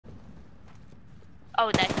Oh,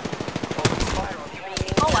 there.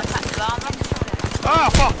 Oh, I cracked the armor. Ah,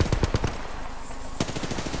 fuck!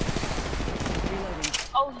 Reloading.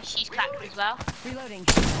 Oh, she's cracked as well. Reloading.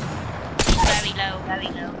 She's very low, very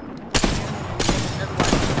low.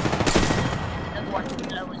 Another one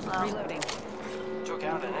low as well. Reloading. Took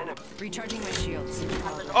out an enemy. Recharging my shields.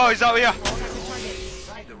 Oh, he's out here!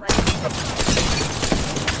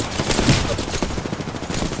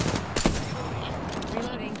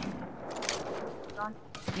 Reloading.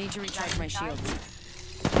 Need to recharge my shields.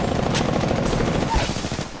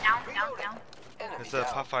 Down, down, down. There's a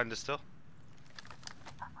Pathfinder still.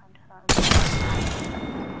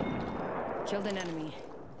 Killed an enemy.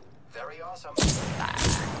 Very awesome.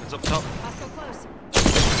 It's up top. Hostile close.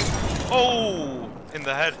 Oh! In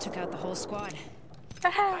the head. Took out the whole squad.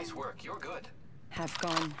 Nice work. You're good. Half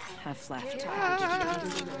gone, half left.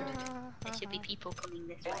 There should be people coming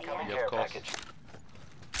this way, Incoming yeah. Yeah, care of course. package.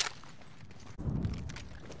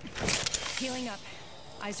 Healing up.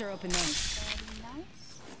 Eyes are open now. Very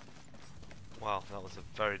nice. Wow, that was a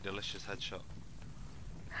very delicious headshot.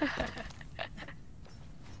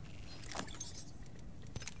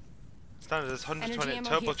 Standard, there's 120 Energy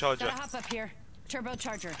ammo here. turbocharger. Gotta hop up here.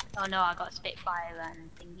 Turbocharger. Oh no, I got Spitfire and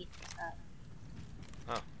thingy.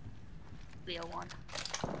 Oh. Real one.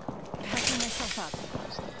 Patching myself up.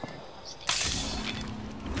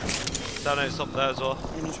 Standard, it's up there as well.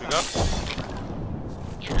 Enemy Should we go?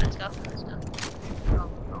 Yeah, let's go, let's go.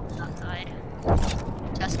 Oh, that side.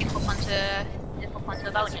 Just skip up onto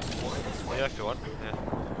the boat. Yeah, if you want. Yeah.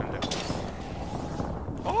 Can do.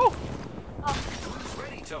 Oh!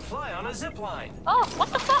 Ready to fly on a zip line. Oh, what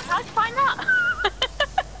the fuck? How'd you find that?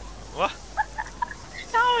 What?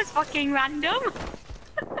 That was fucking random.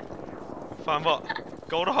 Find what?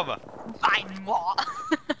 Gold armor? Find what?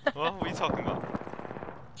 What are you talking about?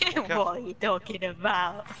 What are you talking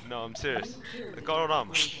about? No, I'm serious. The gold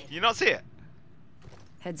armor. You not see it?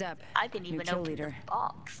 Heads up. I didn't New even kill open leader. the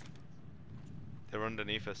box. They're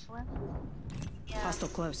underneath us. Yeah. Hostile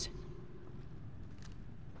close.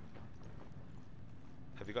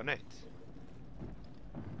 Have you got nades?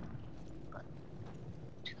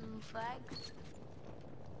 Two flags.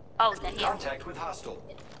 Oh, they're here. Contact with hostile.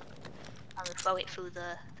 I'm gonna throw it through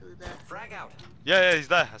the. Frag out. Yeah, he's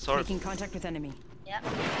there. I saw it. Making contact with enemy. Yep.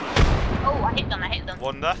 Oh, I hit them.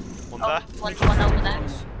 One there. One Oh, there. one over there.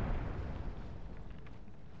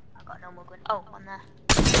 I got no more gun. Oh, one there.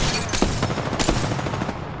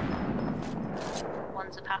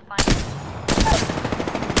 One's a Pathfinder.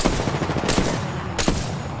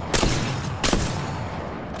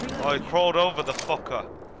 Oh, he crawled over the fucker.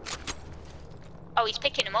 Oh, he's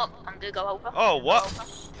picking him up. I'm gonna go over. Oh, what?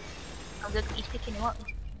 I'm good. He's picking him up.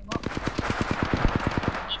 He's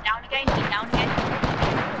down again. He's down again.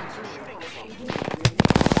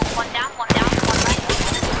 One down, one right.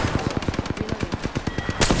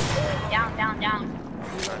 Down.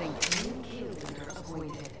 Reloading.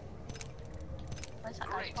 Where's that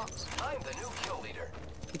guy's Great. box? I'm the new kill leader.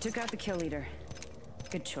 We took out the kill leader.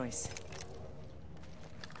 Good choice.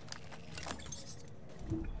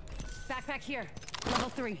 Backpack here. Level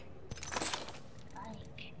 3.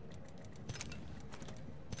 Like.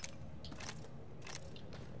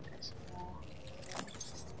 There's more.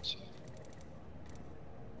 Shit.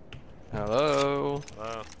 Hello.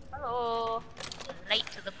 Wow. Hello. Late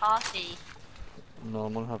to the party. No,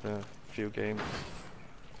 I'm gonna have a few games.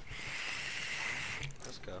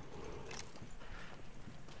 Let's go.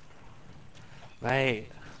 Mate,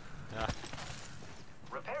 Yeah.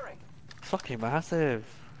 Repairing. fucking massive.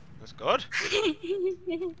 That's good.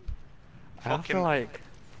 I Fucking- feel like,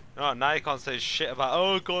 No, now you can't say shit about.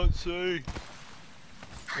 Oh, I can't see.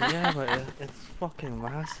 yeah, but it's fucking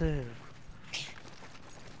massive.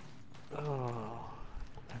 Oh,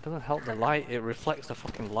 it doesn't help the light. It reflects the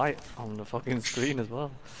fucking light on the fucking screen as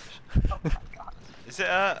well. Is it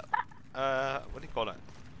what do you call it?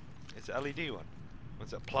 Is it LED one?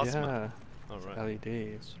 Was it plasma? Yeah, Oh right. LED.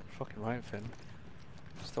 It's fucking right thin.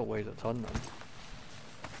 Still weighs a ton then.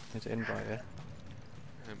 It's invite, yeah.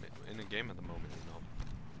 I'm in a game at the moment,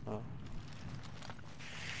 you know. Oh.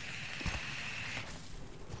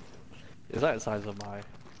 Is that the size of my,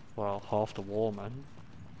 well, half the wall, man?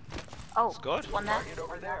 Oh, It's good. one there. Target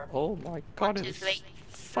over there. Oh my god, 1, 2, it's 3.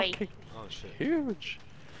 fucking Oh shit. huge.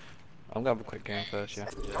 I'm gonna have a quick game first, yeah.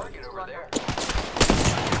 Target over there.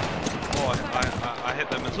 Oh, I hit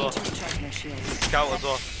them as well. Need to recharge my shields. Scout as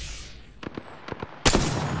well.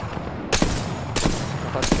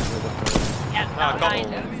 I've had to get rid of the... Yeah, Ah, that guy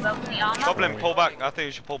Goblin. broke the armor. Goblin, pull back. I think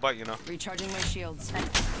you should pull back, you know. Recharging my shields.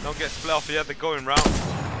 Don't get split off. Yeah, they're going round.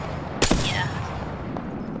 Yeah.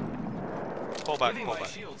 Pull back, Giving pull my back.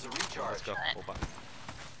 shields a Let's recharge. go, pull back.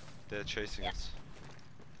 They're chasing us.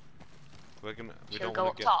 We Should don't go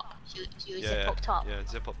want up to get. top? Should we zip up top? Yeah,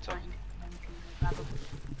 zip up top. Fine. Then we can grab 'em.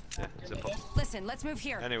 Yeah, zip up. Listen, let's move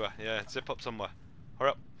here. Anyway, yeah, zip up somewhere.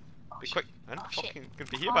 Hurry up. Be quick. I'm Oh, shit. fucking gonna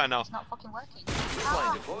be here by now. It's not fucking working.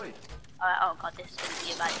 Zipline deployed. Oh god, this is going to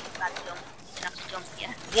be a bad jump. You're gonna have to jump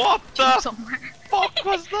here. What Jump the somewhere. fuck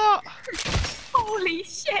was that? Holy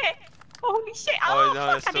shit! Holy shit! Oh, Oh,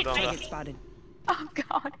 no, it's fuck, I still didn't down make Target it. spotted. Oh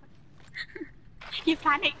god. You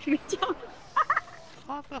panicked me, John.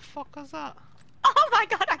 What the fuck was that? Oh my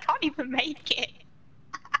god, I can't even make it.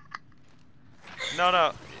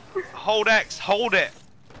 No. Hold X. Hold it.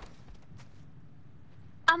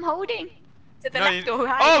 I'm holding. To the No, left or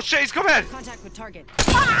right. Oh shit, he's coming. Contact with target.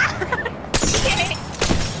 Shit!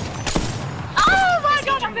 Oh my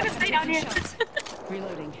god, I'm gonna stay down here. Shots.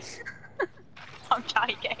 Reloading. I'm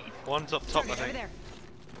trying again. One's up top, I Target over think. there.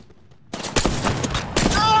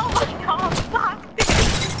 Oh my god, fuck this!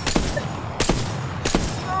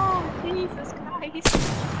 Oh, Jesus Christ.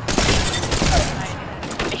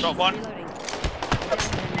 Drop one. Reloading.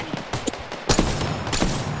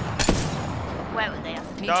 Where were they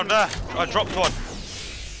at? Me Down too. there. I dropped one.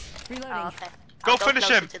 Reloading. Oh, okay. Go I'll finish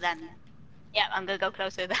closer him. To them. Yeah, I'm gonna go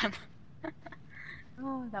closer to them.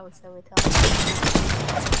 Oh, that was so retarded.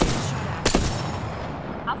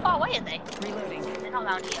 How far away are they? Reloading. They're not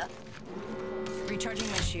around here. Recharging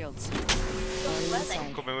my shields. Where are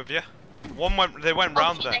they? Coming with you. They went Oh,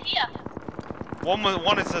 round shit, there. they're here.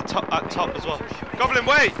 One is at top as well. Goblin,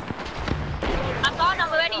 wait! I'm gone, I'm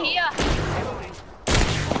already here.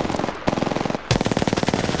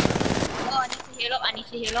 Oh, I need to heal up, I need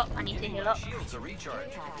to heal up, I need to heal up. Shields are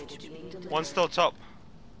recharged. One's still top.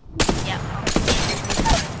 Yeah.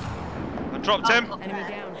 I dropped him. Enemy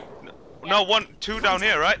down. No, two down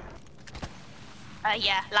here, right?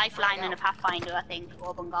 Yeah, Lifeline and a Pathfinder, I think,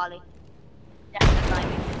 or Bengali.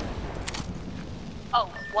 Definitely. Oh,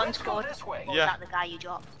 one Let's go scored. this way. Or Yeah. was that the guy you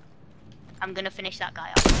dropped? I'm gonna finish that guy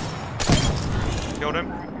off. Killed him.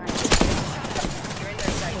 Right, nice.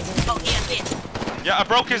 Oh, here. Yeah, I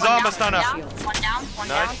broke his One armor down, stunner. One down, one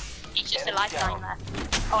Nice. down. It's just a lifeline there.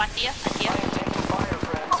 Oh, I see her, I see her. Taking fire,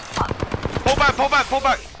 friends. Oh, fuck. Pull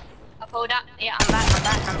back. I pulled up. Yeah, I'm back.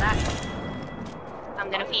 I'm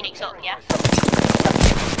gonna Phoenix up, yeah?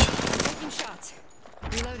 Taking shots.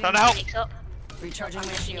 Reloading. Trying to help. Phoenix up. Recharging I'm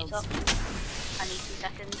my gonna Phoenix shields. up. I need 2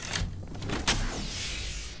 seconds.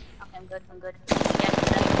 Okay, I'm good. Yeah,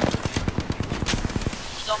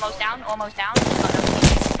 he's almost down.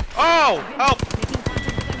 Oh, help!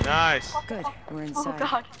 Nice. Good. We're Oh inside.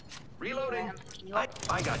 god. Reloading. I'm picking you up.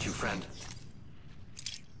 I got you, friend.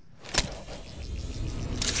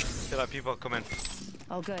 Feel like people are coming.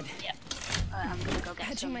 All good. Yeah. I'm gonna go get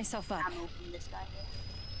Catching some myself up. ammo from this guy here.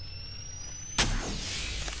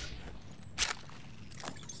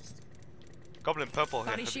 Goblin purple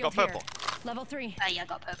here. Body Have you shield got here. purple? Level 3. Yeah, I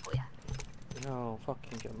got purple, yeah. No,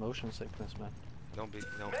 fucking get motion sickness, man. No.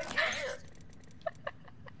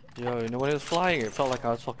 Yo, you know when it was flying, it felt like I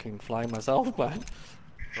was fucking flying myself, man.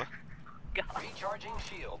 God. Recharging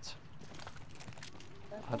shields.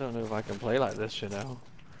 I don't know if I can play like this, you know.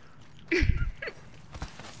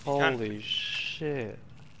 Holy shit.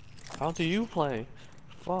 How do you play?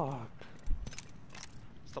 Fuck.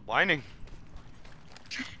 Stop whining.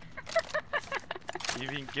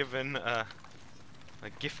 You've been given a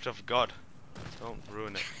gift of God. Don't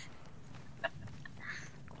ruin it.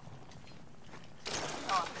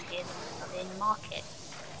 Oh, I can hear them. Are they in the market?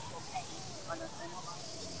 Okay. Oh, no, they're not.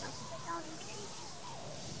 They're down in caves.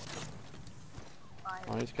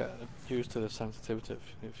 I need to get used to the sensitivity.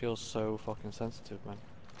 It feels so fucking sensitive, man.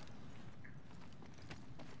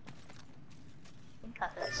 I think I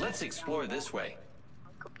heard Let's something explore down this way.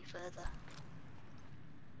 there. It could be further.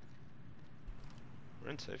 We're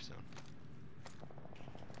in safe zone.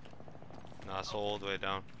 No, it's all the way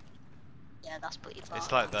down. Yeah, that's pretty far.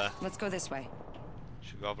 It's like there. Let's go this way.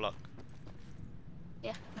 Should we go block?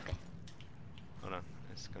 Yeah, okay. Oh no,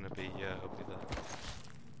 it's gonna be up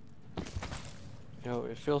there. Yo,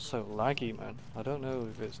 it feels so laggy, man. I don't know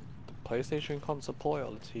if it's the PlayStation can't support it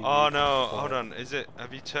or the TV. Oh can't no, support hold it. on. Is it?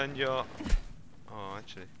 Have you turned your? Oh,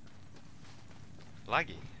 actually, laggy.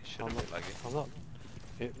 It shouldn't be laggy. I'm not.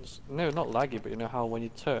 It's no, not laggy, but you know how when you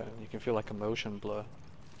turn, you can feel like a motion blur.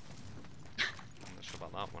 I'm not sure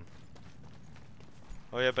about that one.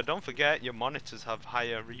 Oh yeah, but don't forget your monitors have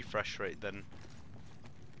higher refresh rate than.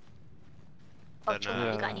 Oh, Then, John,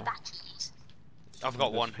 have you got any Yeah. batteries? I've got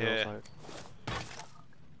This one feels here. like-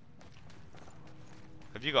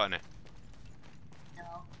 Have you got any? No,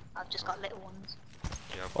 I've just got little ones.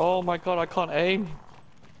 Yeah. I've got Oh my god, I can't aim.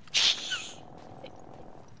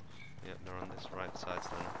 Yep. They're on this right side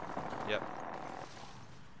center. Yep.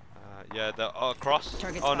 Yeah, they're across.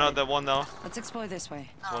 Target Oh no, spotted. they're one there. Let's explore this way.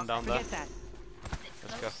 There's one down there. Forget that.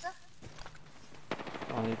 Let's go. Closer.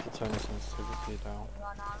 I need to turn the sensitivity down. You're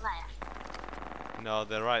on our left. No,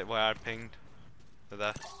 they're right where I pinged. They're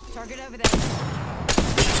there. Target over there.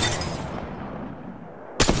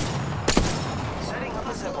 Setting up a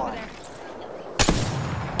Hostile zip over line. there.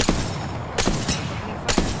 Opening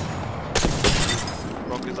fire.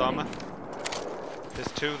 Broke his armor.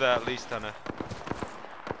 There's two there at least, Anna.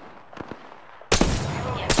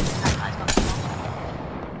 Yeah, that guy's got the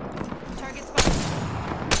bomb. Target spotted.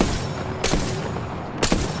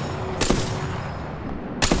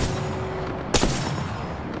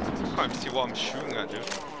 I can't even see what I'm shooting at, dude.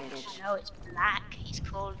 I know it's black. He's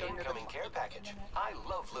crawled under the Incoming care package. I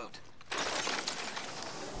love loot.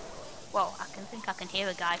 Whoa, I can hear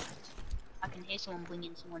a guy. I can hear someone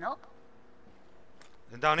bringing someone up.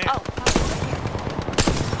 And down here. Oh.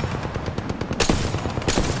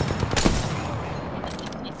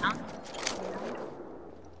 You found?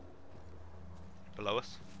 Below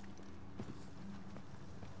us.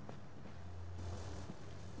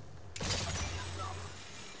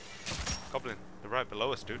 Goblin, they're right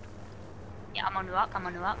below us, dude. Yeah, I'm on the rock. I'm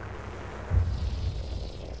on the rock.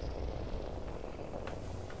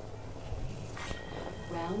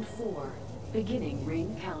 Round 4. Beginning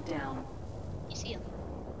ring countdown. You see him?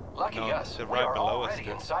 Lucky No, us. they're We right are below us, already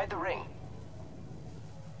dude. inside the ring.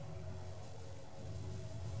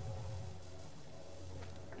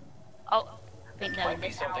 Oh, I think they're in Might be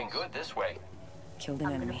this something house. good this way. Killed an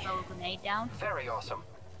I'm gonna enemy. throw a grenade down. Very awesome.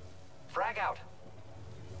 Frag out.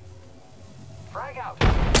 Frag out.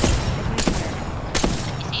 Opening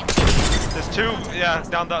fire. You see him? There's two, yeah,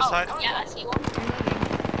 down that Oh, side. yeah, I see one. Opening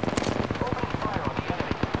fire on the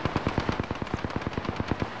enemy.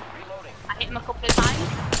 Reloading. I hit him a couple of times.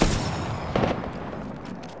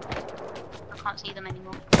 I can't see them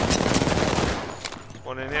anymore.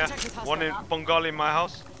 One in here. Contact with hostile One in now. Bengali in my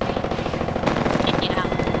house. Hit you down.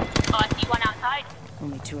 Oh, I see one outside.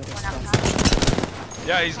 Only two other One squads. outside.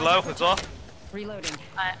 Yeah, he's low as well. Reloading.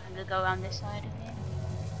 Alright, I'm gonna go around this side of here.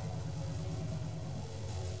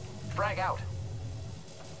 Frag out.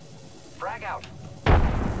 Frag out.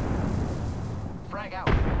 Frag out.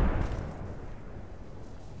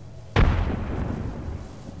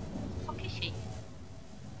 Fuck is she?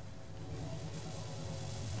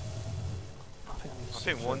 I think I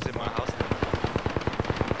think one's in my house.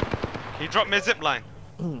 He dropped me a zip line.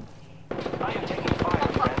 I am taking fire,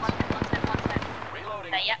 One friends. sec.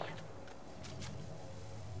 Reloading. Yep.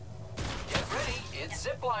 Get ready. It's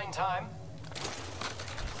zipline time.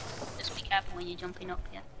 Just be careful when you're jumping up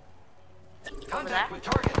here. Over there. Contact with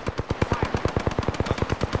target.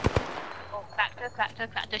 Oh, cracked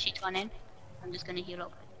her. She's gone in. I'm just gonna heal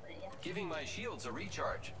up. But yeah. Giving my shields a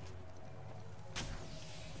recharge.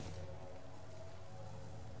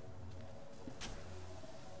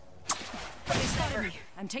 They spotted me.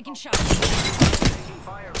 I'm taking shots. Taking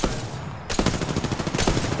fire, friends.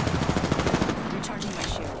 Recharging my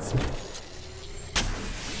shields.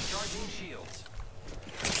 Recharging shields.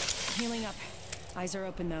 Healing up. Eyes are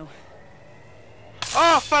open though.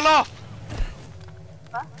 Oh, fell off!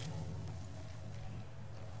 What?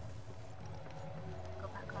 Go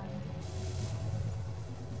back on.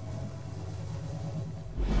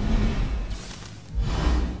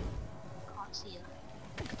 Can't see her.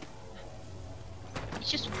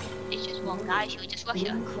 It's just one guy. Should we just rush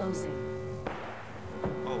her? Ring closing.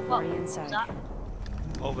 Oh, What? Already What's inside. that?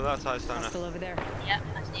 over that side, Stunner. Hostile over there. Yep,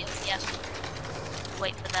 I see him. Yep.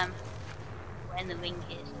 Wait for them. When the ring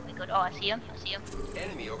is. Oh my god. Oh, I see him. I see him.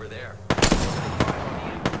 Enemy over there.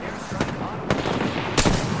 Airstrike on.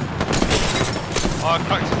 Oh, I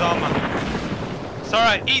cracked his armor. It's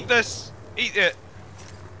alright, eat this! Eat it!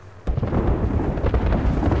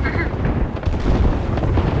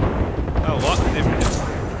 Oh, what?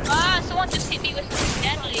 Ah, someone just hit me with something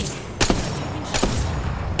deadly.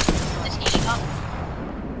 Just healing up.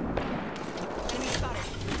 Enemy spotted.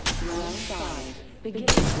 Round 5. Beginning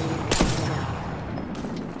ring countdown.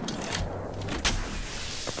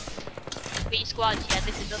 3 squads. Yeah,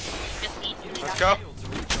 this is us. Just easily. Let's go.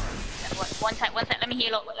 One sec. Let me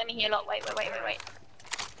heal up. Wait.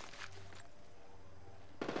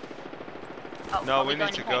 Oh, No, are we need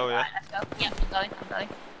going to in go, place? yeah. Right, let's go. Yep, I'm going.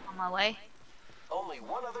 On my way. Only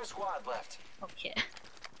one other squad left. Oh shit.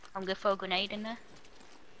 I'm gonna throw a grenade in there.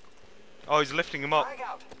 Oh, he's lifting him up. Frag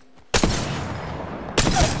out.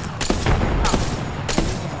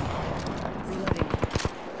 Reloading.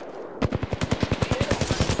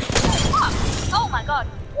 Oh my god.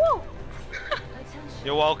 Woo!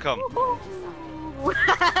 You're welcome. Woo!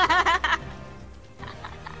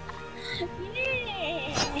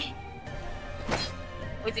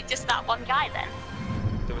 was it just that one guy then?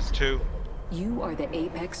 There was two. You are the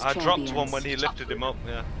Apex I champions. dropped one when he lifted him up,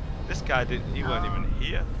 yeah. This guy didn't, he weren't even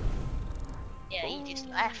here. Yeah, he just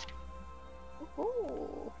left.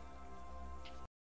 Ooh.